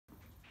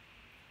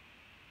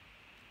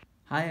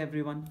Hi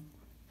everyone,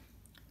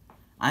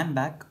 I'm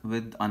back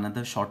with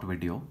another short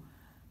video,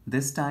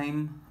 this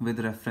time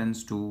with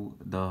reference to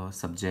the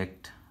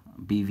subject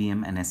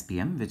BVM and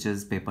SPM, which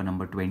is paper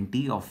number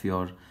 20 of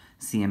your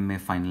CMA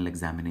final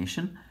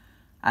examination.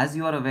 As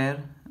you are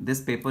aware, this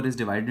paper is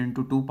divided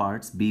into two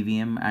parts,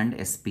 BVM and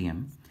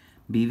SPM.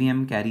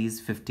 BVM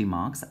carries 50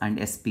 marks and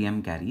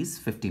SPM carries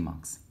 50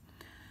 marks.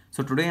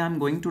 So today I'm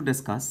going to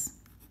discuss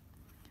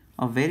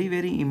a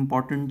very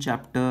important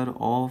chapter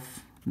of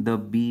the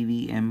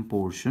BVM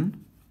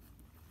portion.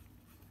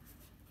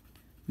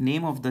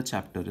 Name of the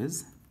chapter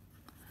is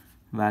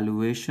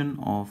Valuation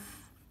of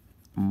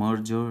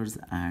Mergers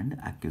and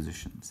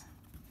Acquisitions.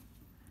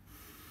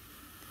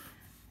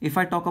 If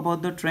I talk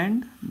about the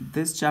trend,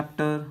 this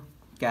chapter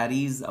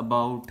carries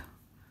about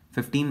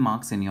 15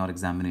 marks in your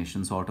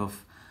examination. So out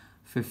of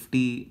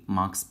 50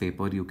 marks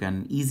paper, you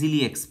can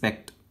easily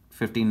expect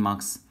 15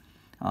 marks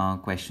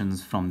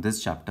questions from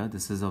this chapter.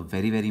 This is a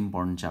very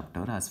important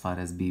chapter as far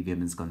as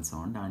BVM is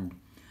concerned, and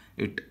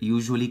it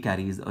usually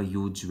carries a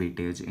huge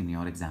weightage in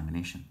your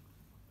examination.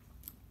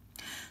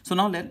 So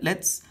now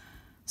let's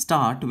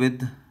start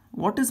with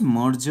what is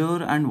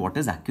merger and what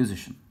is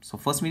acquisition. So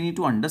first we need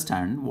to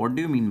understand what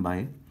do you mean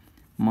by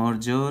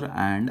merger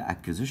and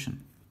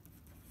acquisition.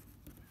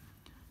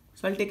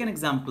 So I'll take an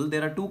example.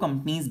 There are two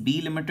companies,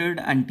 B Limited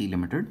and T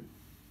Limited.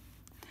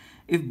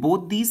 If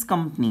both these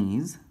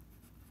companies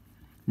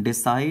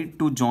decide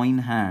to join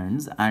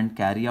hands and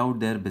carry out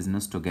their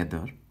business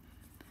together,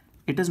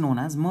 it is known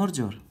as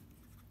merger.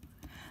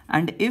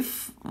 And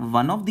if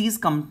one of these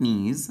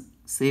companies,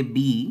 say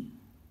B,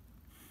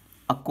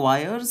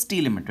 acquires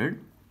T Limited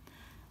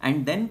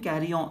and then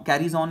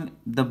carries on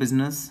the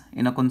business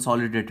in a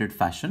consolidated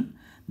fashion,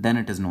 then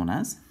it is known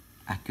as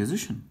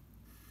acquisition.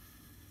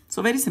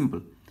 So very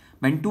simple.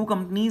 When two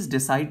companies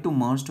decide to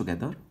merge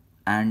together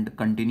and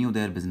continue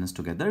their business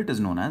together, it is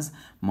known as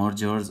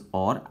mergers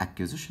or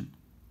acquisition.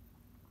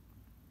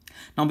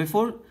 Now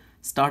before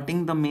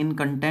starting the main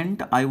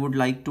content, I would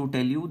like to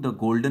tell you the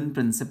golden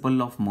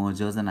principle of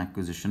mergers and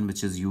acquisition,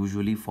 which is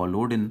usually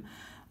followed in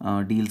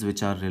deals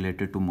which are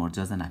related to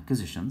mergers and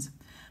acquisitions.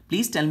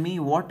 Please tell me,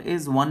 what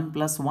is 1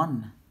 plus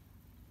 1?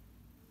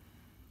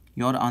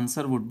 Your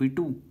answer would be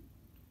 2.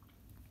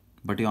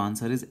 But your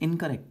answer is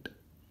incorrect.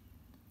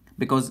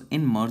 Because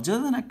in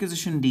mergers and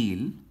acquisition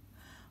deal,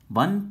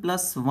 1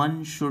 plus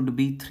 1 should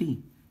be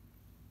 3.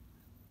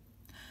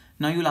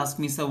 Now you'll ask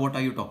me, sir, what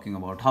are you talking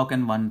about? How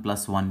can 1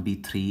 plus 1 be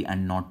 3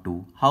 and not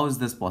 2? How is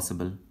this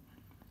possible?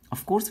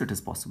 Of course it is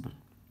possible.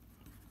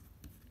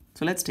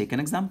 So let's take an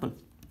example.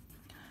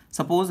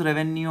 Suppose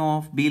revenue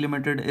of B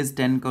Limited is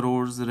 10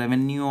 crores,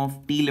 revenue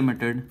of T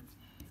Limited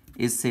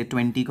is say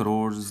 20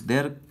 crores,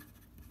 their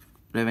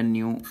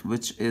revenue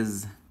which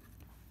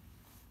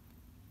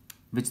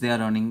they are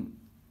earning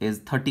is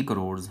 30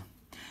 crores.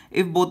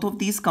 If both of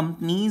these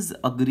companies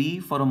agree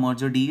for a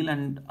merger deal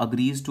and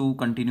agrees to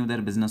continue their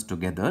business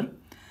together,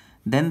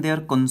 then their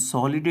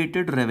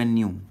consolidated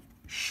revenue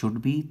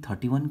should be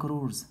 31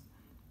 crores.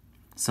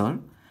 Sir,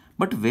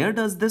 but where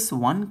does this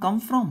 1 come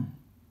from?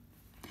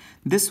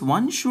 This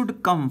 1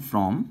 should come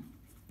from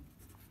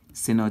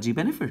synergy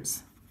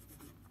benefits.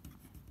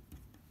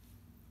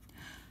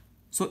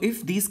 So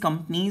if these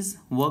companies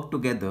work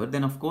together,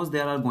 then of course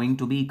there are going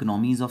to be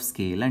economies of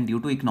scale, and due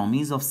to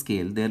economies of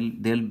scale,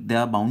 there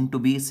are bound to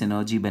be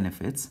synergy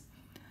benefits.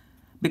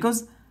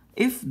 Because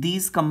if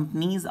these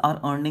companies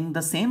are earning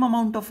the same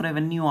amount of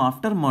revenue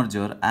after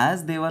merger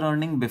as they were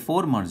earning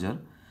before merger,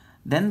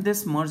 then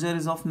this merger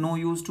is of no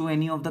use to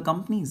any of the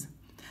companies.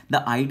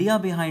 The idea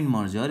behind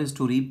merger is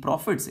to reap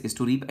profits, is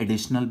to reap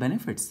additional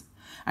benefits.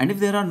 And if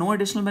there are no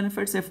additional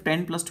benefits, if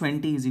 10 plus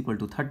 20 is equal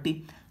to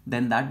 30,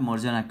 then that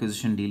merger and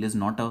acquisition deal is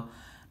not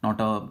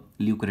a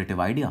lucrative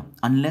idea,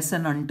 unless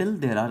and until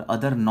there are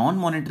other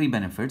non-monetary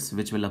benefits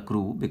which will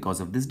accrue because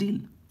of this deal.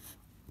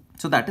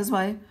 So that is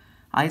why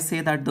I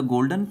say that the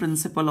golden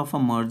principle of a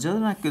merger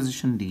and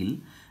acquisition deal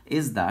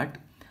is that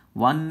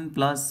 1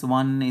 plus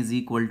 1 is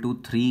equal to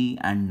 3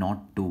 and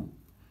not 2.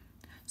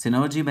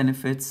 Synergy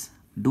benefits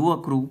do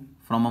accrue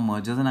from a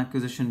mergers and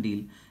acquisition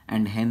deal,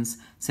 and hence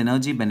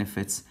synergy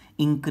benefits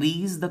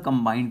increase the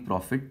combined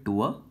profit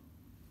to a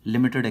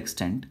limited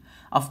extent.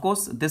 Of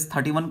course, this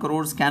 31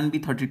 crores can be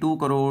 32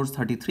 crores,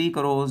 33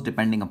 crores,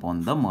 depending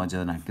upon the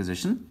merger and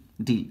acquisition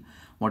deal.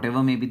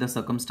 Whatever may be the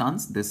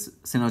circumstance, this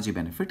synergy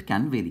benefit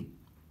can vary.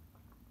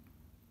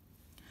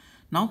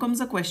 Now comes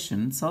the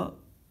question, sir,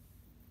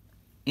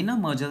 in a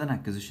merger and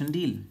acquisition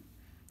deal,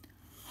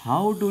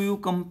 how do you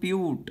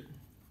compute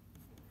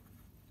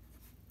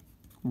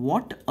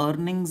what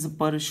earnings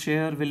per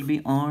share will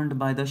be earned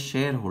by the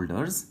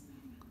shareholders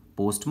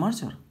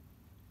post-merger?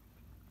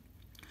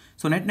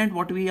 So net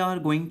what we are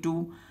going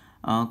to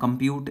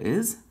compute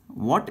is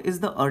what is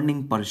the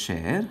earning per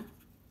share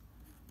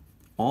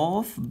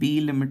of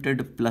B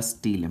Limited plus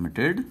T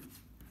Limited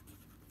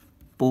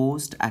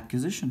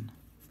post-acquisition.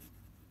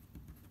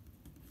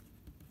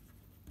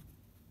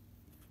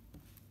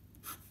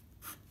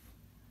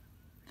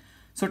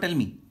 So tell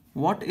me,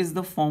 what is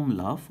the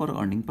formula for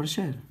earning per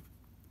share?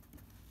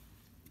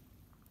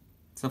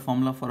 So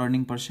formula for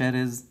earning per share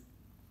is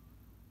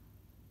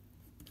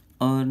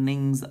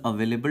earnings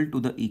available to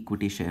the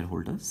equity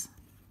shareholders.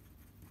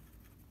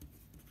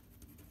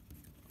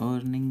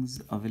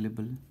 Earnings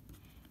available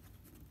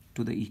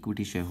to the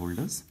equity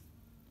shareholders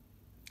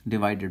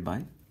divided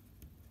by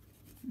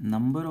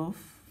number of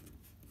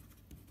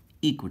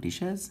equity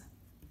shares.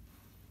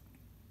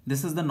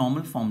 This is the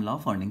normal formula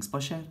of earnings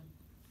per share.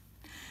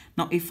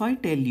 Now, if I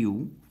tell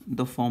you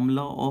the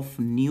formula of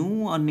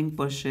new earning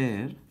per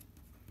share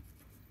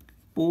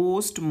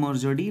post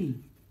merger deal,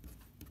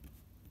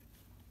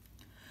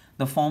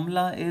 the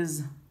formula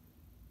is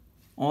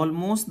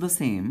almost the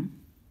same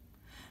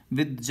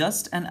with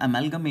just an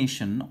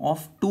amalgamation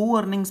of 2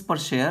 earnings per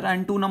share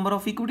and 2 number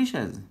of equity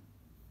shares.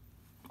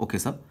 Okay,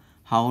 sir.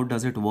 How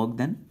does it work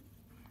then?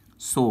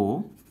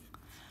 So,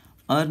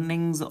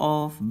 earnings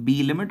of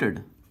B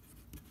Limited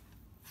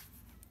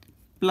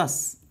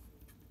plus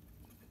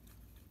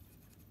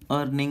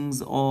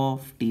earnings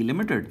of T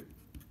Limited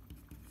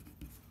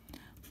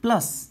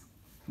plus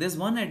there's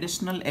one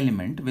additional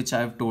element which I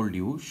have told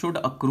you should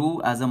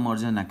accrue as a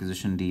merger and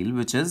acquisition deal,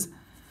 which is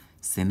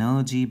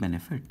synergy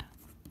benefit.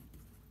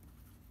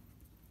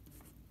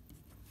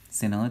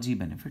 Synergy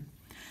benefit.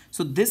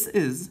 So this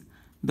is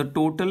the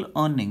total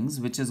earnings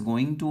which is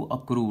going to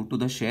accrue to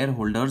the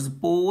shareholders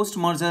post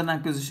merger and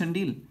acquisition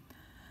deal.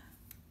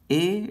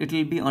 A, it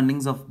will be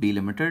earnings of B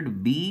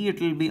Limited. B, it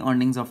will be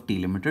earnings of T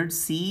Limited.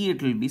 C,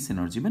 it will be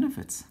synergy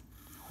benefits.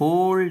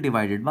 Whole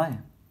divided by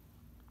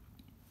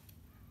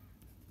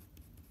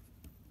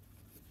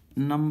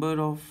number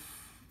of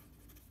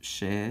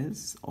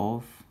shares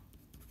of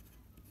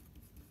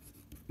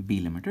B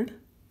Limited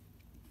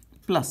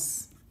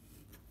plus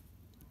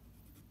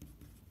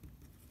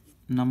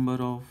number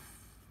of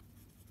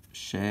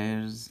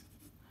shares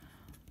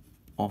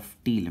of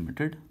T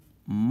Limited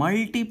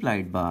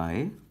multiplied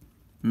by,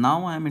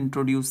 now I am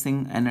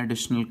introducing an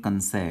additional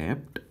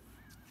concept,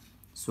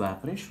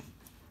 swap ratio.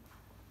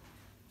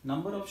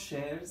 Number of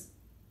shares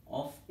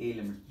of B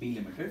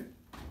Limited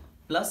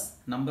plus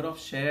number of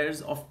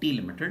shares of T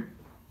Limited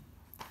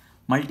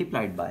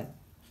multiplied by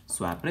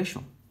swap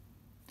ratio.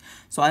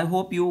 So I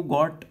hope you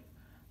got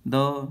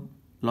the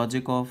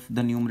logic of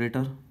the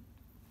numerator.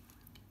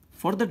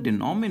 For the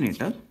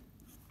denominator,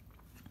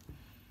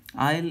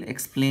 I'll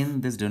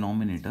explain this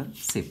denominator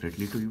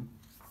separately to you.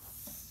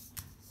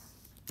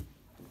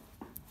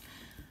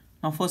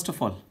 Now, first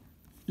of all,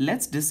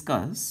 let's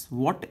discuss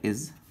what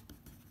is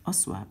a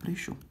swap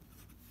ratio.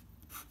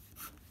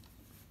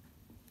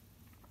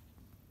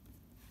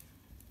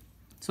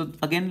 So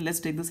again, let's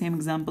take the same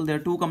example. There are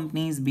 2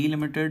 companies, B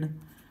Limited,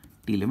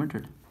 T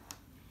Limited.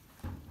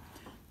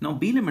 Now,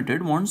 B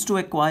Limited wants to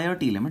acquire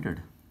T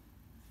Limited.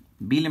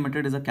 B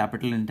Limited is a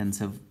capital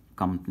intensive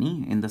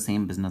company in the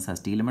same business as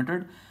T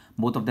Limited.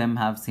 Both of them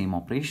have same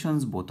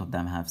operations, both of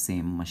them have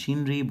same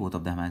machinery, both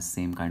of them have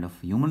same kind of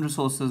human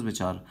resources which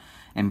are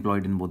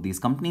employed in both these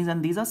companies,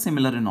 and these are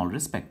similar in all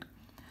respect.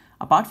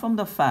 Apart from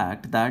the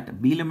fact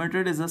that B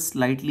Limited is a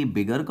slightly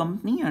bigger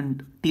company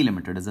and T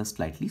Limited is a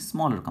slightly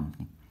smaller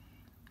company.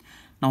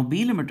 Now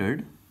B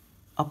Limited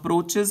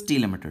approaches T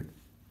Limited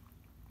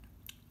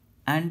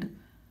and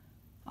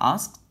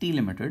asks T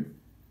Limited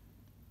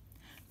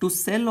to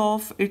sell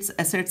off its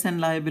assets and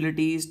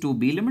liabilities to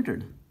B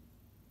Limited.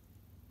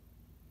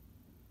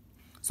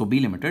 So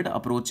B Limited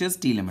approaches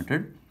T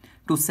Limited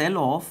to sell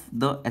off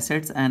the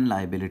assets and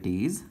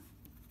liabilities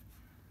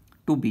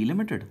to B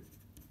Limited.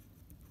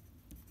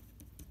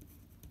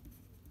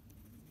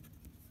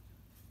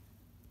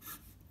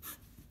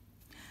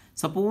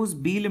 Suppose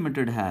B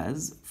Limited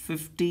has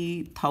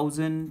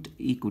 50,000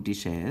 equity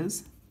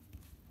shares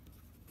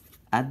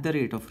at the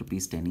rate of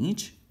rupees 10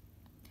 each.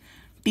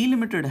 T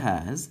Limited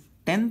has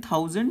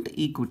 10,000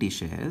 equity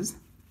shares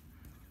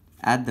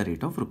at the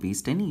rate of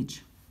rupees 10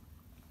 each.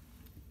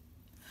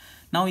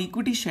 Now,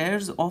 equity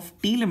shares of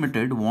T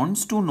Limited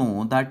wants to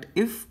know that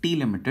if T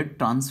Limited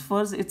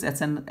transfers its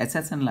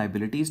assets and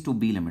liabilities to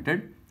B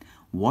Limited,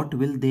 what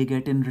will they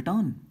get in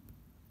return?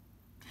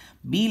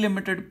 B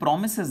Limited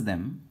promises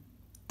them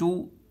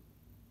to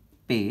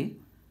pay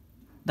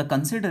the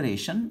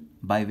consideration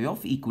by way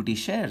of equity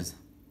shares.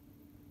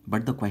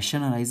 But the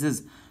question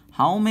arises,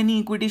 how many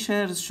equity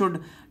shares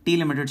should T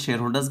Limited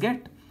shareholders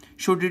get?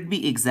 Should it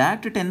be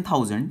exact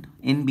 10,000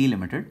 in B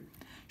Limited?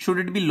 Should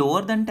it be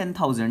lower than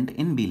 10,000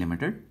 in B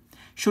Limited?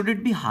 Should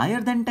it be higher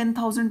than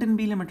 10,000 in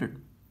B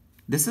Limited?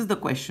 This is the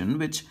question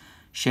which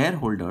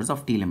shareholders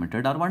of T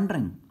Limited are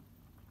wondering.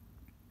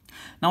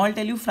 Now I'll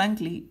tell you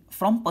frankly,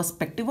 from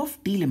perspective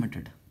of T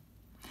Limited,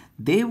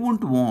 they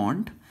won't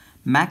want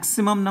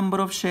maximum number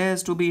of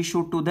shares to be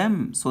issued to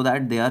them so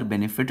that they are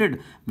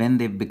benefited when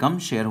they become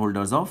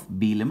shareholders of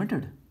B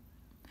Limited.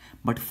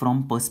 But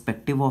from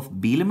perspective of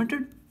B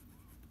Limited,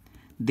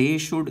 they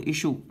should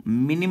issue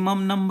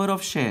minimum number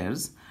of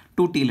shares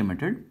to T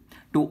Limited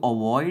to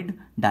avoid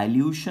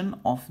dilution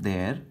of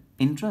their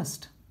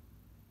interest.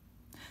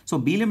 So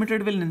B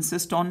Limited will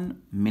insist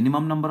on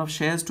minimum number of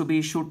shares to be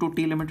issued to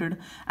T Limited,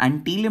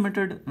 and T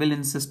Limited will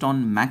insist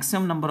on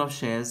maximum number of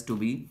shares to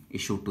be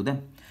issued to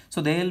them. So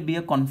there will be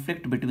a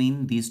conflict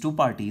between these two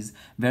parties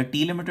where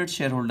T Limited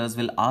shareholders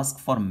will ask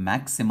for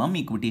maximum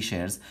equity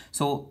shares.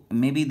 So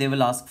maybe they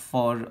will ask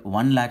for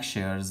 1 lakh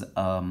shares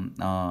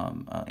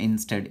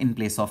instead in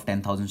place of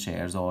 10,000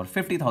 shares, or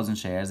 50,000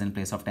 shares in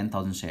place of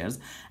 10,000 shares.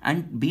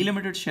 And B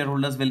Limited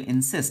shareholders will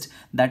insist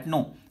that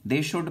no,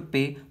 they should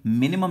pay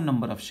minimum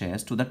number of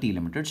shares to the T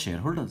Limited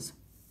shareholders.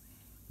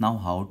 Now,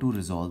 how to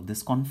resolve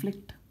this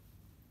conflict?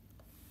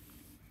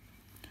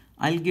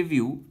 I'll give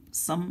you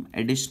some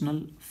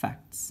additional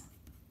facts.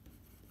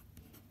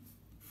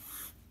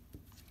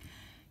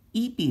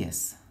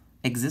 EPS,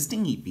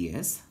 existing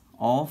EPS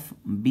of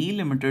B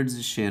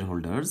Limited's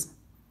shareholders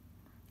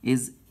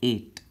is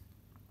 8.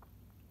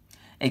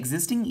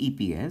 Existing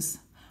EPS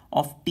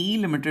of T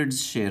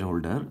Limited's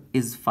shareholder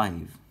is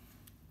 5.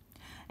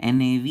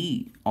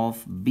 NAV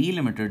of B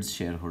Limited's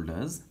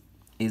shareholders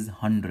is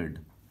 100.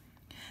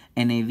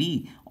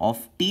 NAV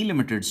of T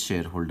Limited's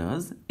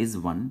shareholders is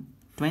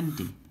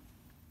 120.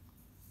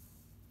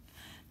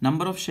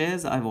 Number of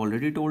shares I've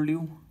already told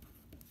you.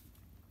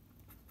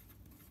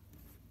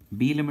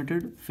 B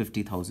Limited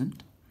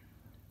 50,000,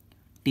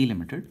 T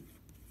Limited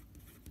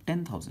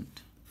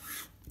 10,000.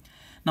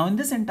 Now in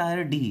this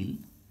entire deal,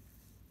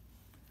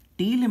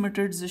 T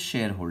Limited's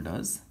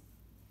shareholders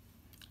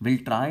will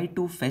try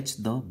to fetch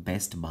the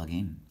best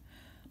bargain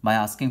by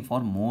asking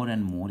for more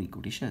and more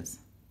equity shares.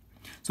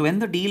 So when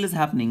the deal is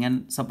happening,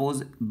 and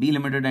suppose B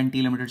Limited and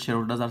T Limited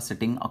shareholders are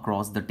sitting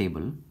across the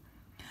table,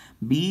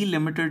 B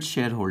Limited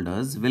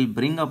shareholders will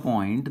bring a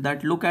point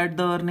that look at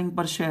the earning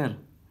per share.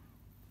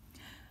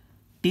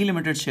 T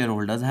Limited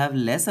shareholders have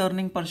less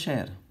earning per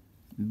share.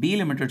 B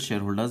Limited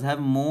shareholders have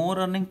more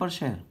earning per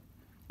share.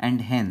 And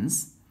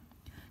hence,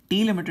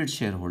 T Limited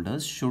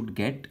shareholders should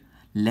get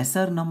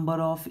lesser number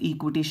of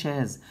equity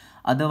shares.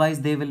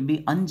 Otherwise, they will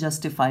be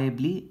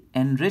unjustifiably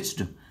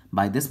enriched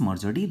by this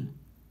merger deal.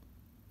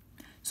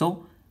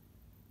 So,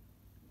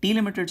 T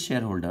Limited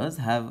shareholders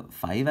have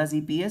 5 as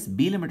EPS,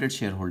 B Limited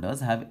shareholders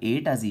have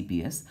 8 as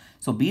EPS.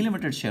 So B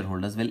Limited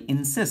shareholders will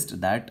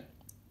insist that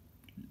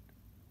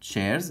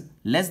shares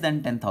less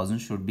than 10,000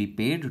 should be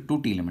paid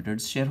to T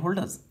Limited's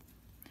shareholders.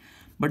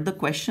 But the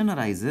question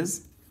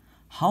arises,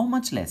 how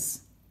much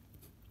less?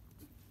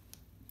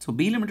 So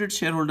B Limited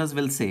shareholders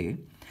will say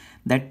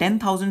that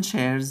 10,000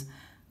 shares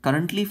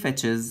currently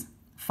fetches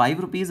 5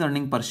 rupees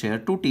earning per share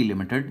to T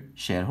Limited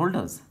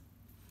shareholders.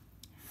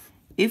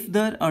 If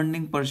their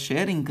earning per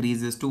share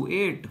increases to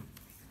 8,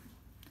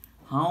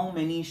 how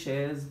many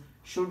shares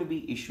should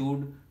be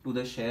issued to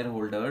the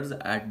shareholders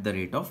at the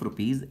rate of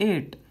rupees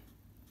 8?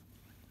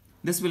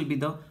 This will be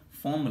the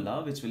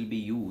formula which will be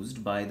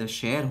used by the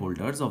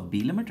shareholders of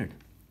B Limited.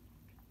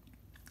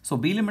 So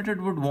B Limited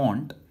would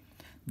want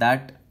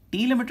that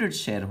T Limited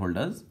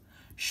shareholders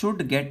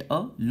should get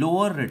a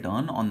lower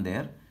return on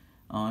their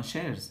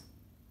shares,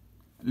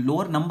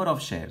 lower number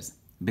of shares,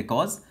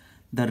 because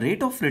the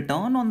rate of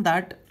return on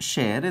that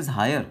share is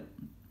higher.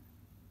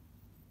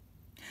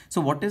 So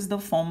what is the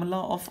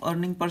formula of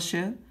earning per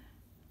share?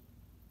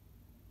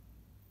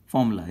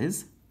 Formula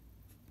is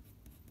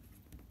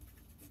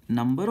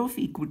number of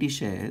equity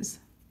shares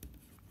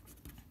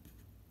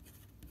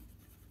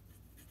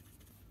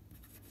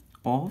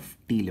of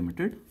T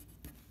Limited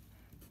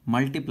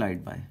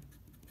multiplied by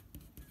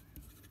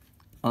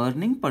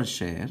earning per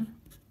share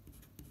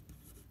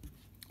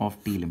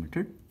of T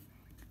Limited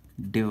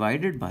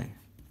divided by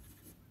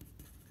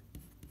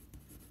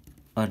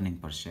earning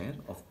per share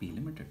of B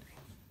Limited.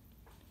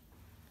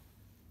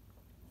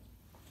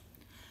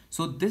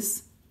 So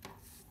this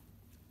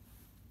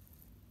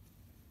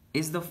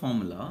is the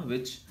formula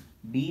which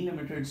B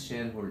Limited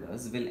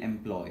shareholders will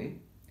employ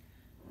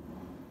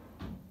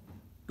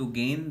to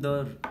gain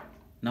the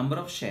number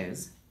of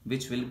shares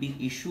which will be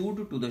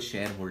issued to the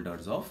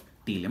shareholders of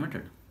T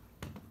Limited.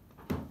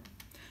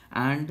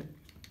 And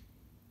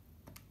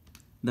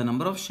the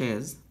number of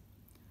shares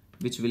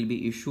which will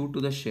be issued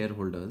to the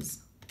shareholders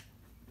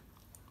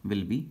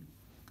will be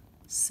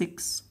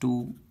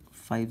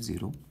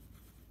 6250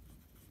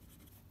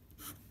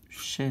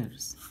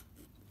 shares.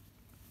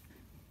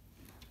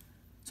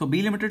 So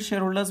B Limited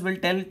shareholders will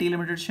tell T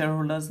Limited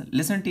shareholders,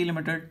 listen T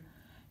Limited,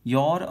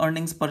 your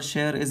earnings per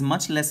share is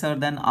much lesser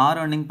than our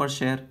earning per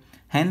share.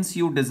 Hence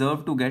you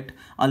deserve to get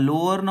a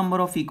lower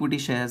number of equity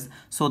shares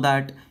so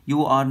that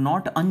you are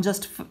not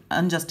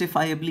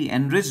unjustifiably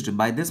enriched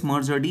by this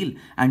merger deal,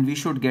 and we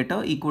should get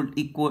a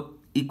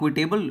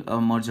equitable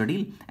merger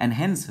deal, and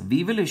hence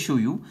we will issue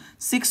you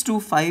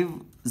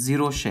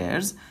 6250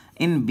 shares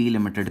in B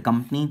Limited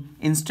company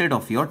instead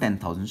of your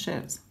 10,000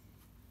 shares.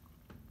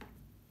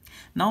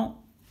 Now,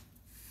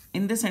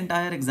 in this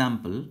entire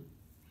example,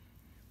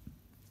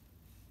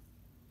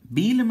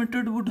 B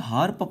Limited would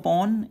harp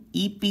upon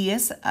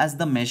EPS as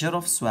the measure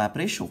of swap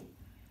ratio.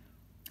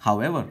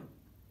 However,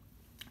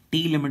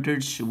 T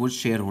Limited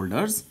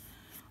shareholders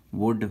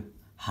would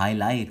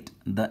highlight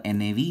the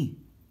NAV.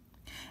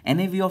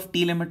 NAV of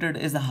T Limited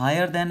is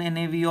higher than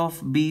NAV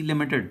of B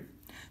Limited.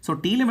 So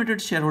T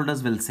Limited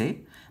shareholders will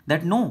say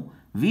that no,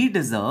 we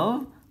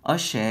deserve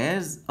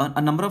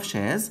a number of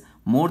shares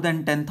more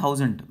than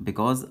 10,000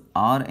 because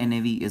our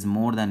NAV is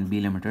more than B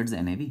Limited's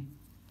NAV.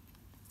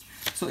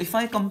 So if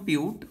I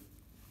compute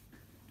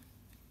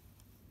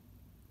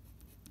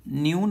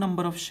new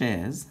number of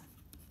shares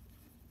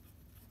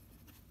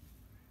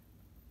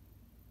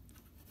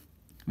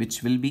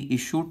which will be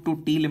issued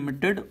to T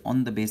Limited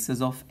on the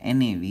basis of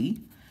NAV,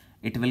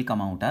 it will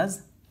come out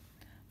as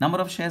number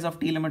of shares of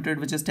T Limited,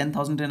 which is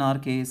 10,000 in our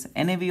case,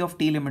 NAV of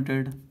T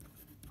Limited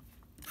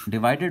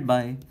divided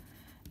by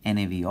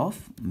NAV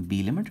of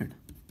B Limited.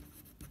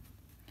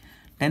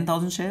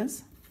 10,000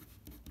 shares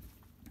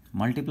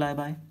multiply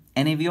by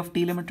NAV of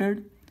T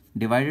Limited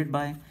divided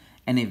by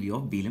NAV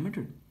of B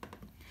Limited.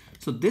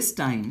 So this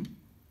time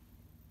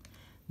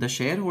the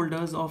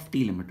shareholders of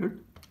T Limited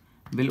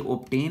will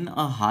obtain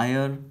a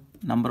higher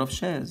number of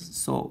shares.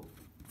 So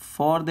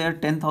for their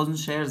 10,000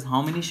 shares,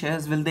 how many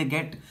shares will they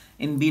get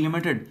in B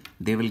Limited?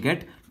 They will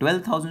get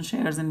 12,000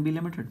 shares in B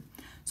Limited.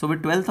 So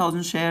with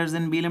 12,000 shares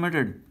in B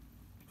Limited,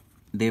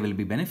 they will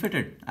be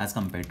benefited as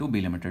compared to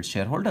B Limited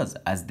shareholders,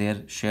 as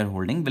their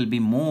shareholding will be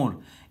more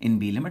in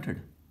B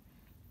Limited.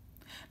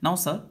 Now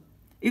sir,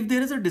 if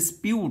there is a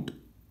dispute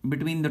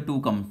between the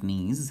two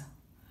companies,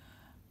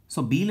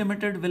 so B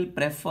Limited will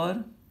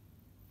prefer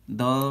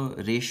the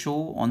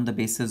ratio on the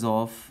basis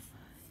of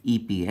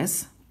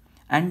EPS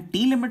and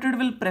T Limited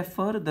will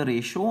prefer the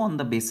ratio on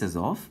the basis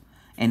of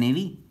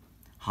NAV.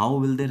 How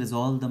will they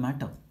resolve the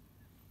matter?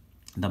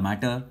 The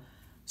matter,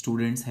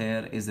 students,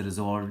 here is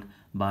resolved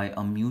by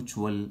a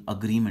mutual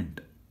agreement.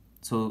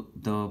 So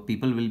the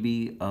people will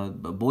be,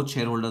 both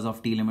shareholders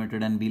of T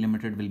Limited and B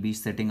Limited will be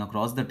sitting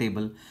across the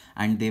table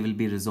and they will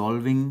be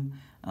resolving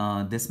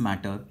this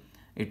matter.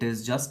 It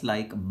is just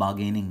like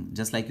bargaining,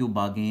 just like you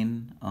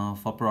bargain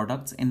for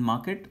products in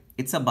market,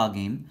 it's a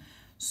bargain.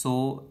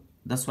 So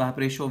the swap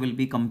ratio will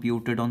be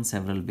computed on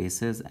several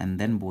bases and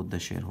then both the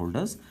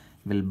shareholders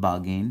will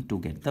bargain to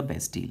get the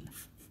best deal.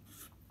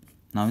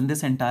 Now in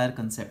this entire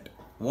concept,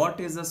 what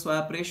is the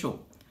swap ratio?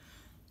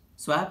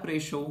 Swap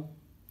ratio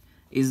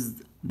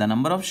is the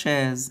number of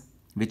shares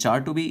which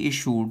are to be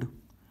issued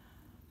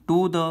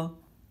to the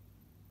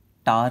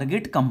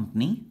target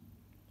company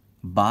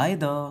by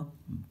the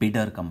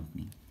bidder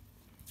company.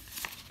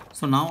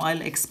 So now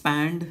I'll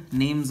expand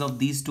names of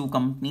these two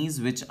companies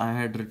which I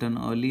had written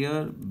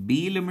earlier.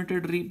 B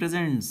Limited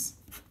represents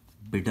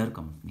bidder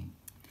company.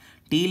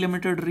 T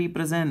Limited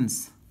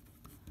represents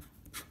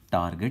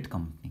target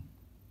company.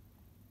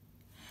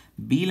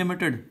 B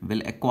Limited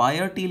will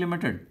acquire T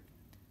Limited.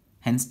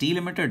 Hence T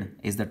Limited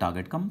is the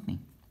target company.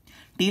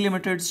 T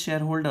Limited's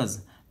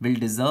shareholders will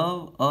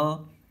deserve a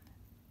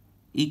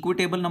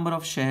equitable number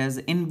of shares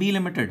in B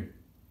Limited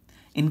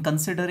in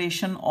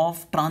consideration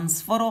of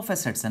transfer of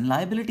assets and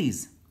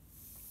liabilities.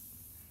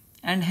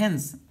 And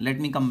hence,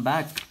 let me come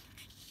back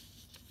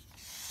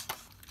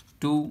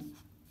to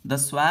the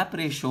swap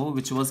ratio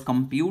which was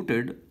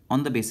computed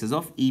on the basis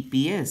of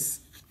EPS.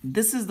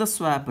 This is the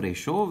swap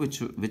ratio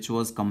which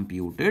was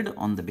computed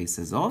on the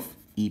basis of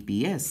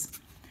EPS.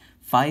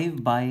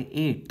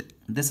 5/8.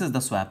 This is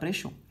the swap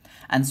ratio.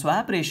 And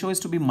swap ratio is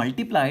to be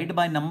multiplied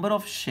by number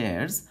of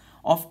shares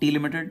of T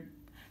Limited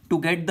to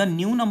get the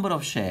new number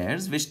of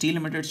shares which T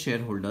Limited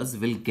shareholders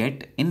will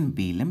get in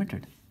B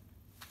Limited.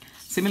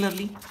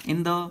 Similarly,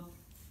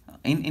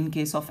 in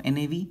case of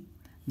NAV,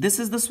 this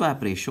is the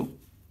swap ratio.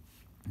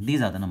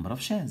 These are the number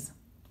of shares.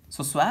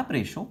 So swap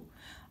ratio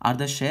are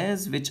the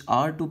shares which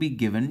are to be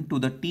given to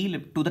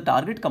the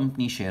target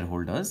company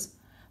shareholders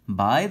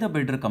by the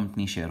bidder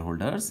company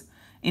shareholders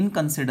in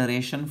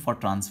consideration for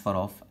transfer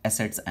of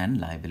assets and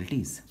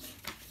liabilities.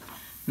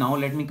 Now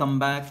let me come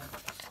back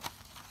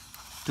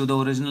to the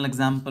original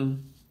example.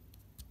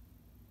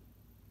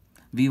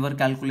 We were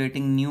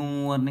calculating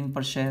new earning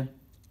per share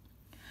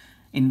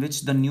in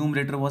which the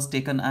numerator was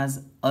taken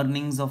as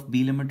earnings of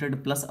B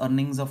Limited plus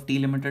earnings of T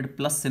Limited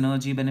plus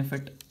synergy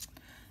benefit.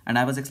 And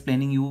I was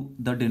explaining you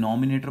the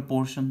denominator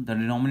portion. The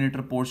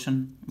denominator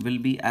portion will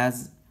be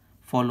as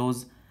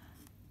follows.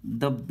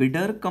 The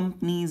bidder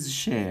company's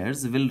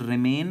shares will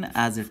remain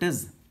as it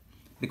is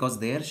because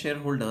their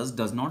shareholders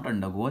does not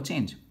undergo a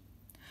change.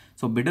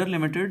 So bidder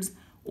limited's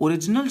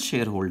original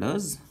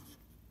shareholders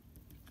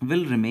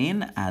will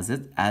remain as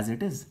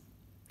it is.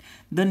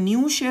 The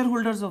new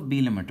shareholders of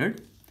B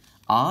Limited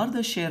are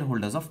the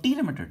shareholders of T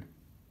Limited.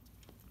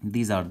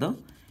 These are the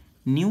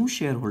new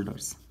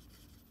shareholders.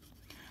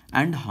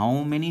 And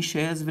how many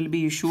shares will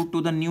be issued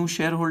to the new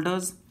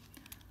shareholders?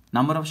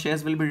 Number of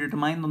shares will be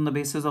determined on the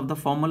basis of the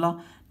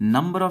formula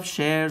number of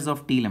shares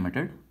of T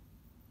Limited.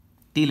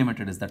 T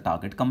Limited is the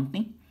target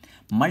company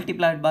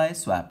multiplied by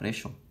swap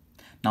ratio.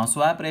 Now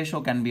swap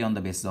ratio can be on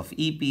the basis of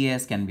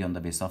EPS, can be on the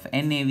basis of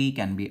NAV,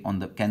 can be on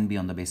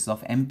the basis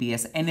of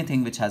MPS,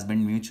 anything which has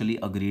been mutually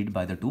agreed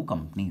by the two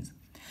companies.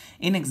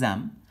 In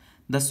exam,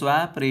 the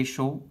swap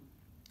ratio,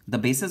 the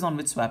basis on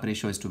which swap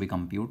ratio is to be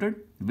computed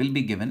will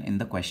be given in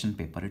the question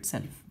paper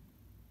itself.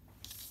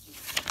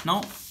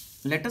 Now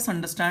let us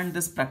understand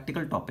this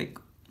practical topic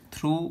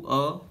through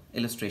a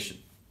illustration.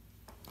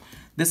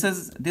 This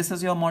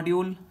is your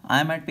module.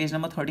 I am at page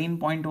number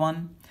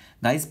 13.1.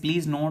 Guys,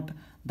 please note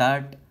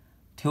that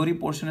Theory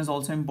portion is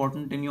also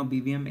important in your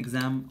BVM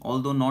exam,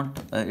 although not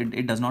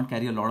it does not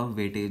carry a lot of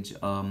weightage,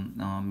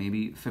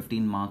 maybe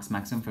 15 marks,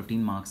 maximum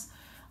 15 marks.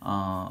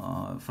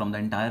 From the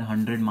entire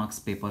 100 marks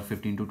paper,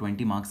 15 to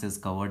 20 marks is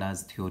covered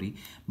as theory.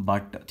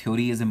 But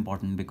theory is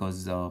important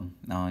because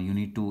you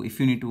need to, if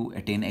you need to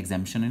attain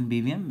exemption in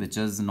BVM, which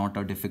is not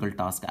a difficult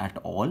task at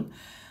all,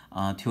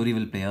 theory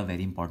will play a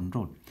very important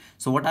role.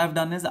 So what I've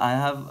done is I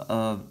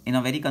have in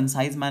a very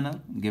concise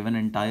manner given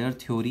entire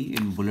theory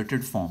in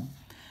bulleted form,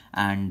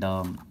 and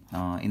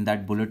in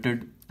that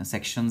bulleted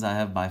sections I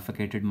have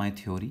bifurcated my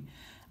theory,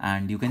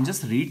 and you can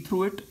just read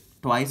through it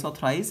twice or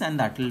thrice and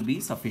that will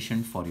be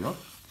sufficient for your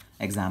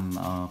exam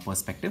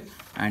perspective,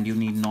 and you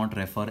need not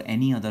refer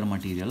any other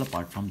material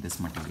apart from this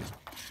material.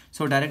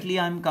 So directly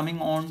I am coming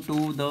on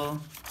to the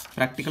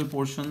practical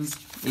portions,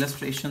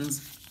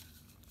 illustrations,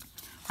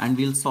 and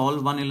we'll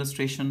solve one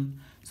illustration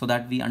so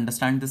that we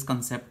understand this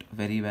concept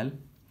very well.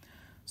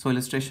 So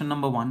illustration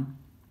number 1,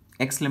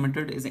 X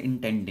Limited is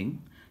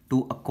intending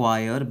to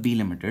acquire B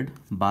Limited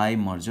by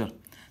merger.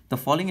 The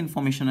following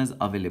information is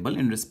available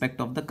in respect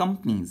of the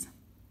companies: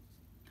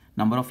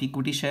 number of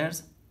equity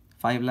shares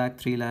 5 lakh,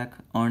 3 lakh,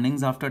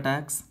 earnings after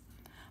tax,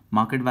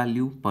 market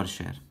value per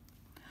share.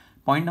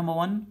 Point number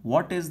 1,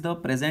 what is the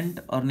present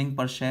earning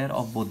per share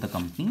of both the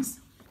companies?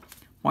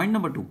 Point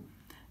number 2,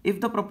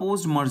 if the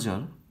proposed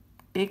merger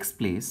takes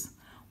place,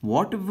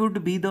 what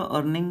would be the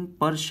earning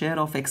per share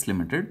of X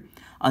Limited,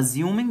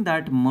 assuming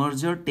that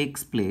merger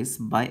takes place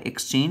by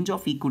exchange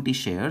of equity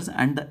shares,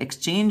 and the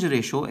exchange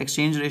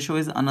ratio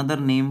is another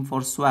name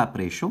for swap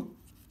ratio,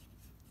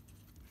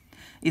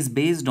 is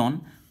based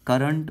on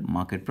current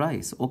market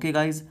price. Okay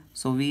guys,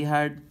 so we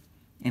had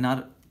in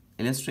our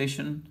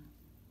illustration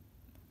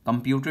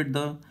computed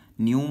the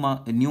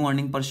new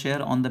earning per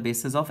share on the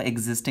basis of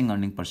existing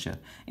earning per share.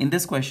 In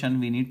this question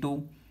we need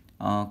to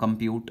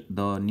compute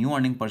the new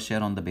earning per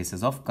share on the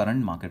basis of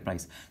current market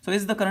price. So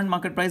is the current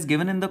market price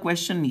given in the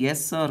question?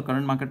 Yes sir,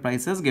 current market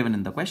price is given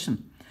in the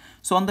question.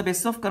 So on the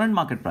basis of current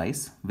market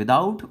price,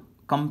 without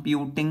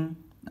computing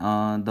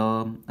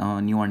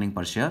the new earning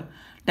per share,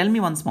 tell me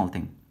one small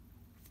thing.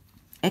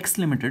 X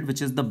Limited,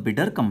 which is the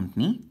bidder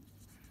company,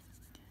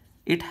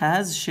 it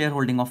has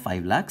shareholding of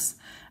 5 lakhs,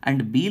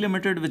 and B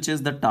Limited, which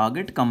is the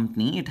target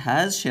company, it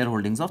has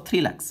shareholdings of 3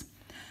 lakhs.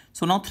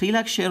 So now 3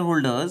 lakh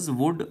shareholders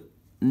would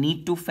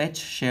need to fetch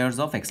shares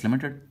of X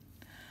Limited.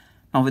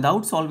 Now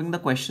without solving the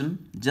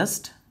question,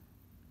 just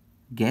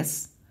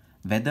guess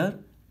whether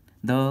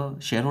the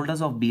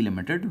shareholders of B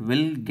Limited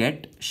will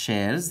get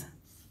shares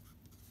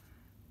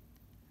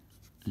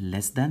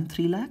less than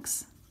 3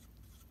 lakhs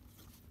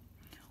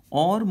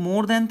or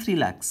more than 3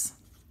 lakhs.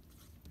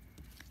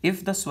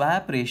 If the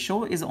swap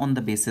ratio is on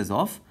the basis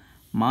of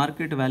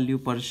market value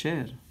per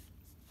share,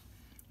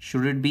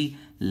 should it be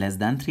less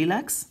than 3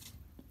 lakhs?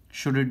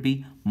 Should it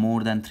be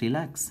more than 3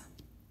 lakhs?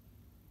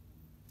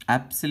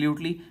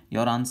 Absolutely,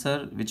 your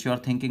answer which you are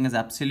thinking is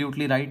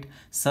absolutely right.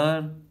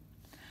 Sir,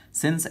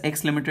 since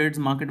X Limited's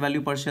market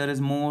value per share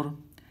is more,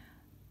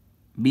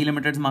 B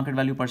Limited's market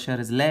value per share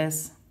is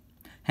less,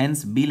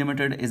 hence B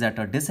Limited is at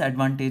a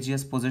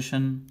disadvantageous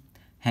position,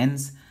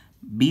 hence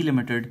B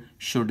Limited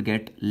should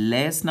get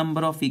less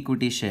number of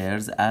equity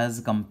shares as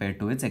compared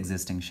to its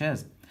existing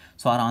shares.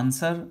 So our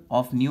answer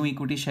of new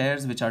equity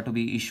shares which are to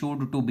be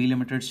issued to B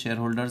Limited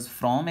shareholders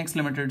from X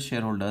Limited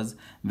shareholders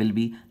will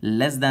be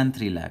less than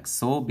 3 lakhs.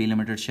 So B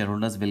Limited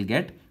shareholders will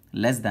get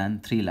less than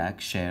 3 lakh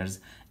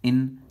shares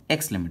in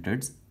X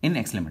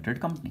Limited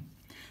company.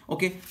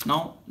 Okay,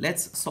 now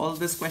let's solve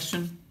this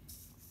question.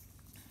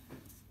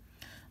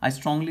 I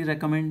strongly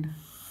recommend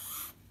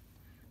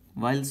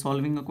while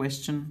solving a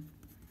question,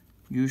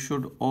 you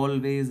should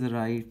always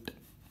write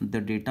the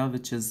data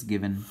which is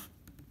given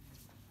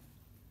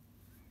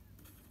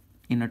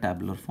in a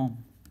tabular form.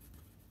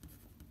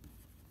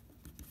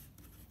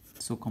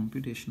 So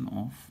computation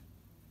of,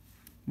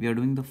 we are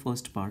doing the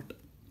first part,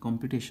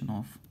 computation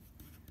of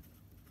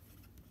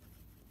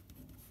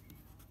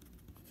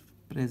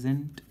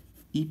present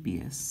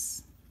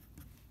EPS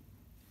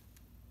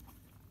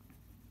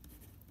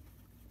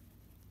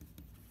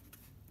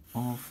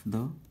of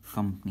the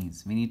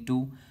companies. We need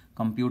to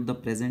compute the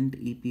present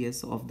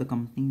EPS of the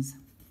companies.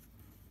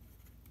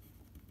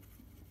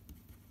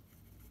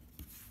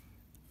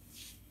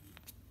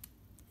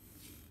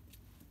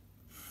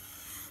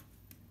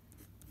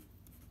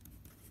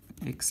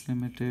 X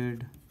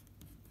Limited,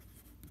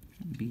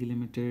 B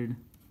Limited,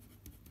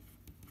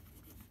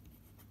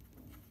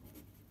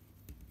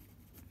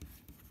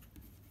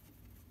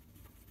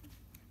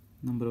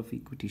 number of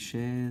equity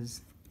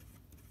shares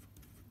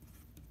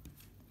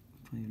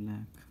 5 lakh,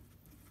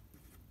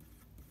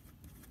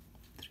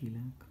 3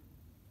 lakh,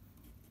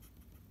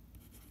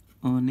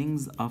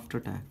 earnings after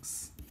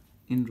tax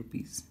in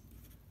rupees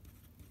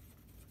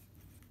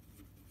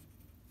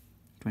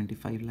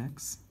 25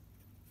 lakhs,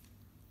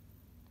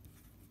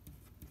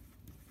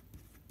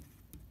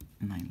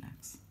 9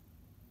 lakhs.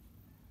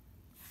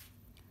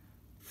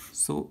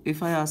 So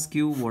if I ask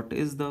you what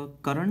is the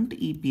current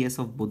EPS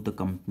of both the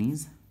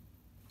companies,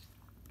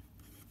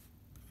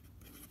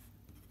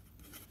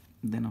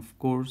 then of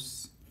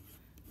course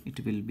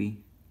it will be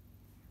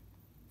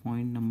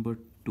point number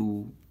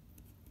 2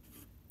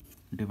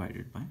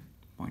 divided by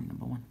point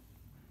number 1.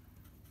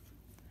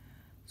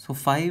 So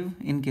 5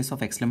 in case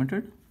of X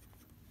Limited,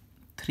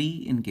 3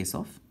 in case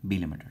of B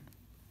Limited.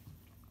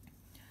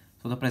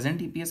 So the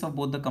present EPS of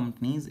both the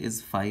companies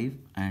is 5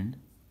 and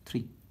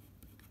 3.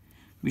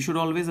 We should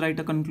always write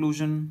a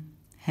conclusion.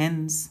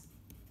 Hence,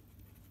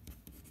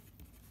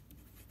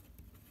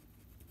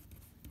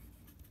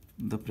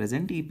 the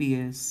present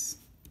EPS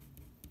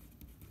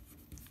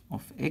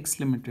of X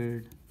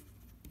Limited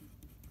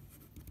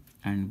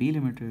and B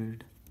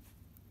Limited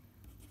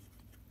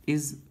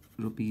is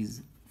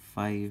rupees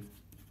 5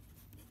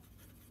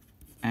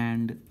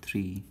 and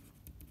 3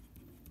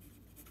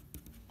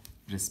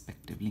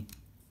 respectively.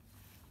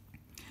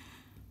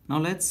 Now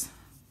let's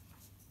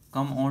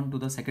come on to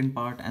the second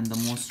part and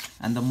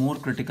the more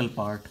critical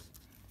part,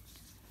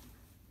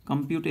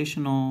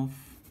 computation of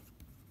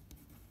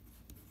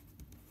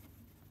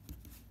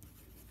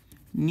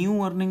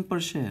new earning per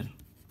share,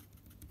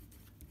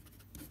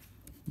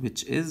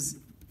 which is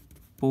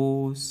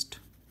post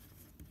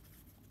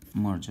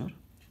merger,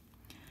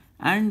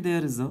 and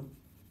there is a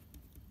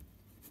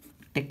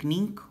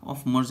technique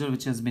of merger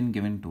which has been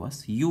given to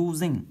us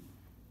using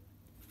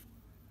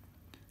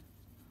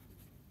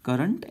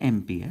current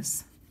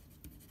MPS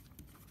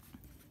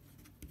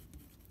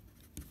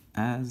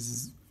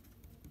as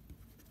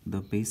the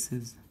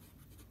basis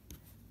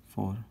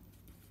for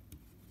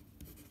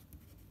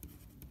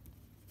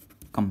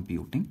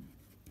computing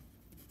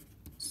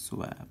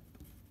swap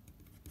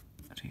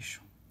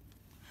ratio.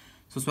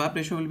 So swap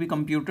ratio will be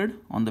computed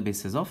on the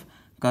basis of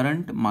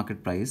current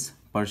market price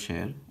per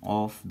share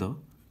of the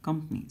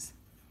companies.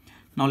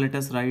 Now let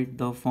us write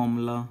the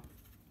formula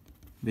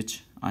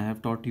which I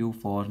have taught you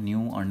for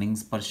new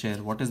earnings per share.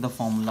 What is the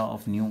formula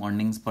of new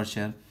earnings per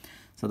share?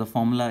 So the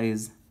formula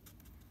is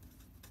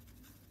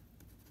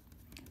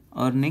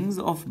earnings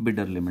of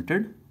bidder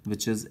limited,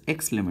 which is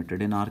X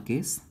Limited in our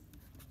case,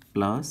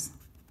 plus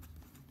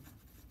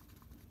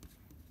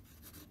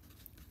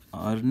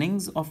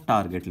earnings of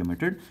target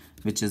limited,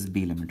 which is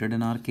B Limited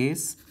in our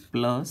case,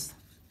 plus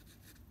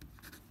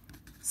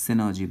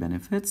synergy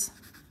benefits,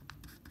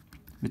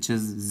 which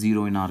is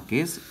 0 in our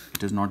case.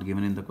 It is not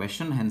given in the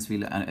question, hence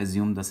we'll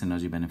assume the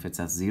synergy benefits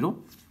as 0,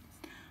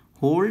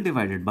 whole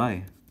divided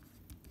by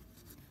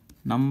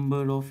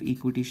number of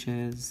equity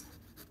shares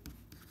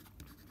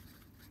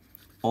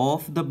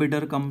of the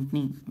bidder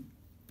company,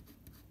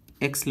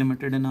 X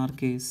Limited in our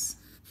case,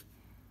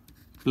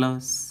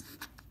 plus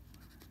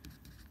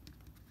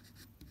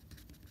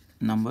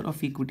number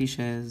of equity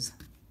shares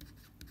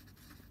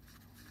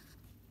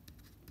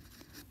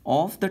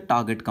of the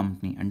target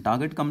company, and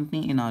target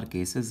company in our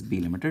case is B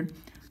Limited,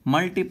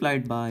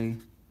 multiplied by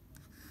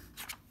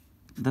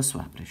the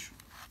swap ratio.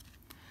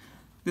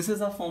 This is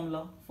a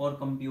formula for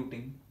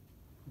computing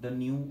the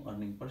new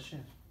earning per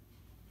share.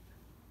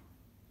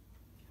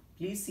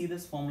 Please see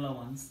this formula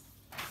once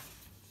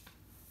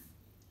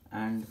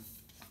and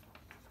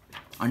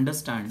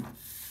understand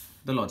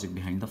the logic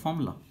behind the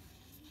formula.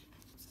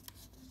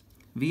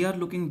 We are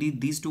looking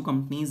these two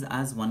companies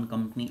as one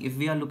company. If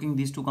we are looking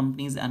these two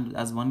companies and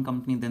as one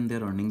company, then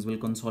their earnings will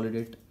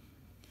consolidate.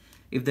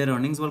 If their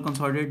earnings will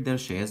consolidate, their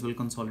shares will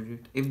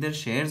consolidate. If their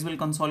shares will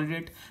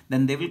consolidate,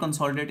 then they will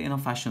consolidate in a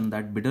fashion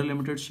that bidder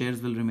limited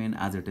shares will remain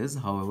as it is.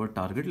 However,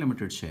 target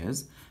limited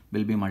shares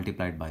will be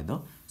multiplied by the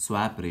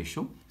swap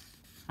ratio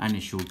and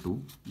issued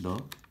to the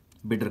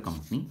bidder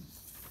company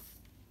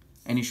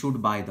and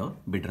issued by the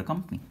bidder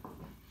company.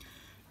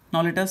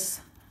 Now let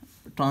us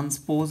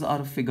transpose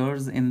our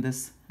figures in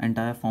this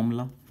entire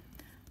formula.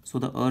 So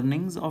the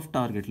earnings of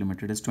target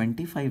limited is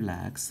 25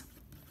 lakhs.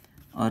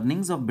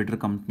 Earnings of bidder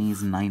company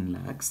is 9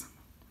 lakhs.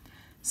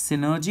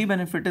 Synergy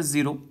benefit is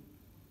 0.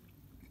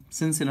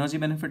 Since synergy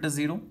benefit is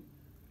 0,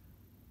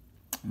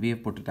 we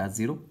have put it as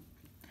 0.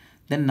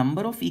 Then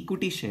number of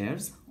equity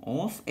shares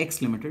of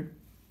X Limited.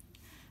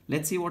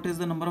 Let's see what is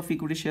the number of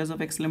equity shares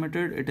of X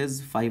Limited. It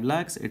is 5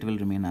 lakhs. It will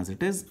remain as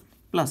it is.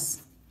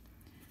 Plus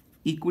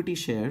equity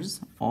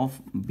shares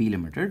of B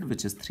Limited,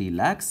 which is 3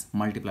 lakhs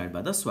multiplied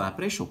by the swap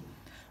ratio.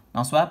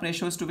 Now swap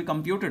ratio is to be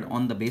computed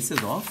on the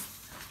basis of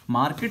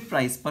market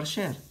price per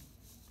share.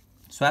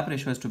 Swap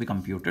ratio is to be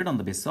computed on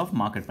the basis of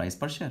market price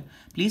per share.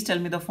 Please tell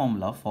me the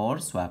formula for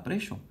swap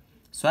ratio.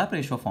 Swap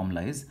ratio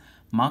formula is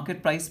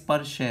market price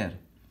per share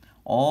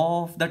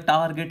of the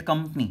target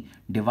company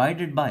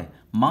divided by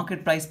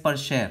market price per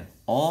share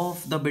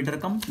of the bidder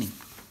company.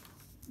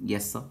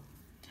 Yes, sir.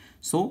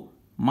 So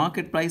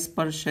market price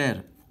per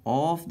share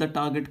of the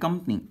target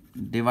company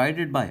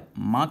divided by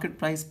market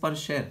price per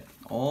share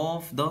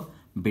of the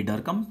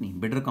bidder company.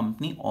 Bidder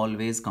company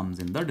always comes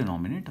in the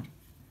denominator.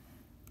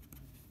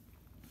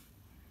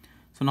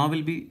 So now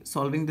we'll be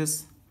solving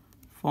this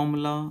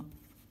formula.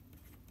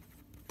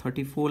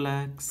 34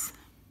 lakhs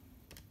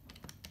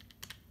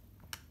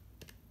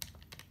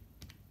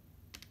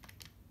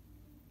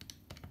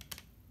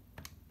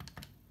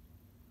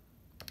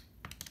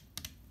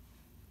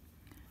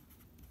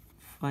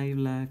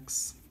 $5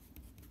 lakhs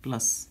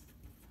plus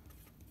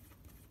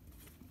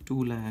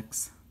 2 lakhs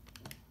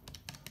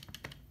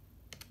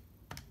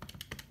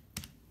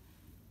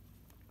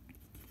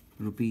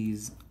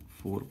rupees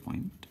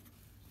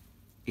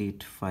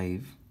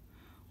 4.85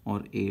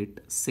 or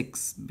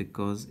 86,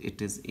 because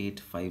it is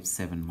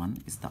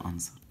 8571 is the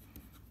answer.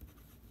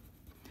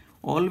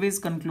 Always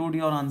conclude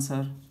your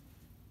answer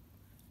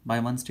by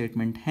one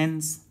statement.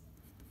 Hence,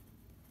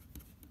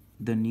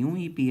 the new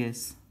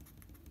EPS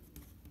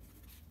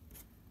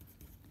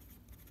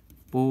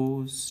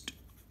post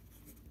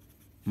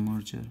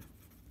merger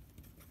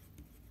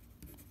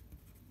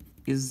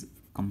is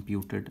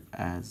computed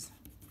as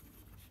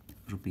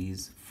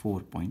rupees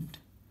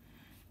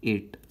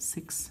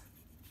 4.86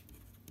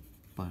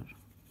 per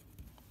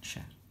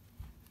share.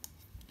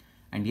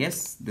 And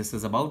yes, this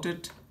is about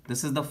it.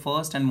 This is the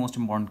first and most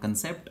important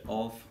concept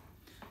of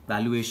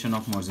valuation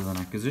of mergers and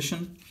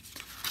acquisition.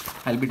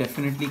 I'll be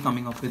definitely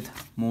coming up with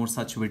more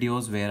such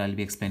videos where I'll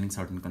be explaining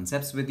certain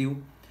concepts with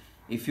you.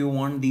 If you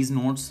want these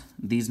notes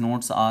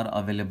are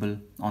available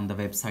on the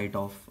website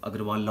of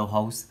Agrawal Law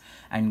House,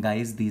 and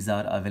guys, these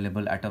are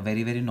available at a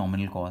very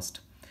nominal cost.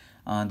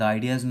 The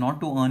idea is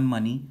not to earn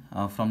money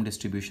from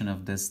distribution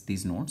of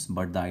these notes,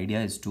 but the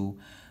idea is to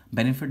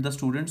benefit the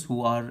students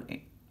who are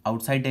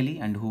outside Delhi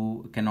and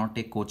who cannot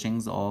take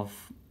coachings of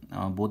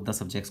both the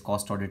subjects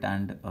cost audit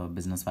and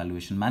business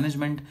valuation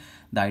management.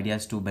 The idea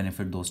is to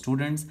benefit those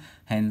students.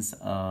 Hence,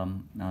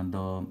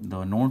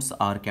 the notes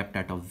are kept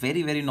at a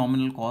very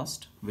nominal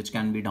cost, which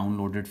can be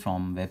downloaded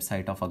from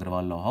website of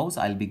Agrawal Law House.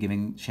 I'll be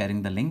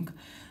sharing the link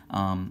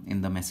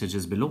in the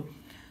messages below.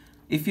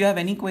 If you have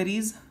any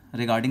queries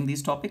regarding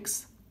these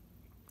topics,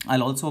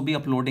 I'll also be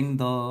uploading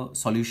the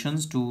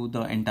solutions to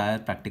the entire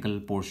practical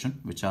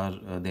portion, which are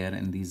there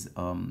in these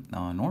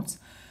notes.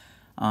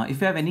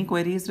 If you have any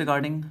queries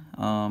regarding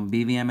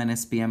BVM and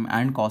SPM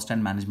and cost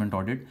and management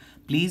audit,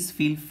 please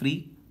feel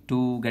free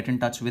to get in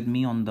touch with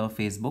me on the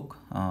Facebook,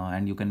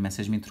 and you can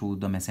message me through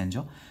the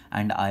messenger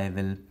and I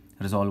will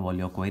resolve all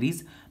your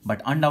queries.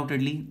 But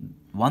undoubtedly,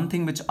 one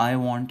thing which I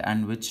want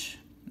and which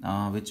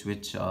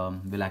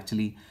will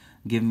actually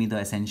give me the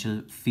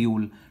essential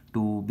fuel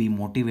to be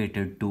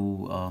motivated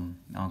to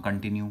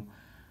continue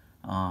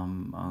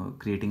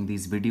creating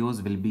these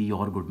videos will be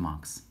your good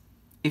marks.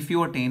 If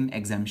you attain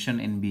exemption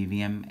in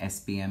BVM,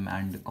 SPM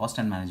and cost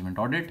and management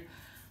audit,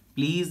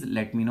 please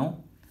let me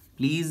know.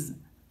 Please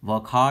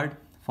work hard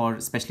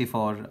especially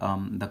for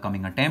the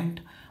coming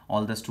attempt.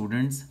 All the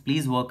students,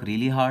 please work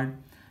really hard.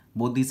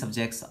 Both these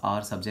subjects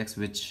are subjects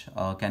which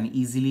can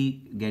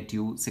easily get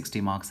you 60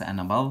 marks and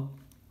above.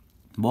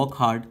 Work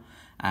hard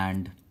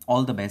and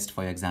all the best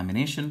for your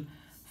examination.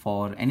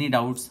 For any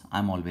doubts,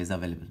 I'm always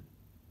available.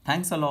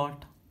 Thanks a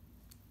lot.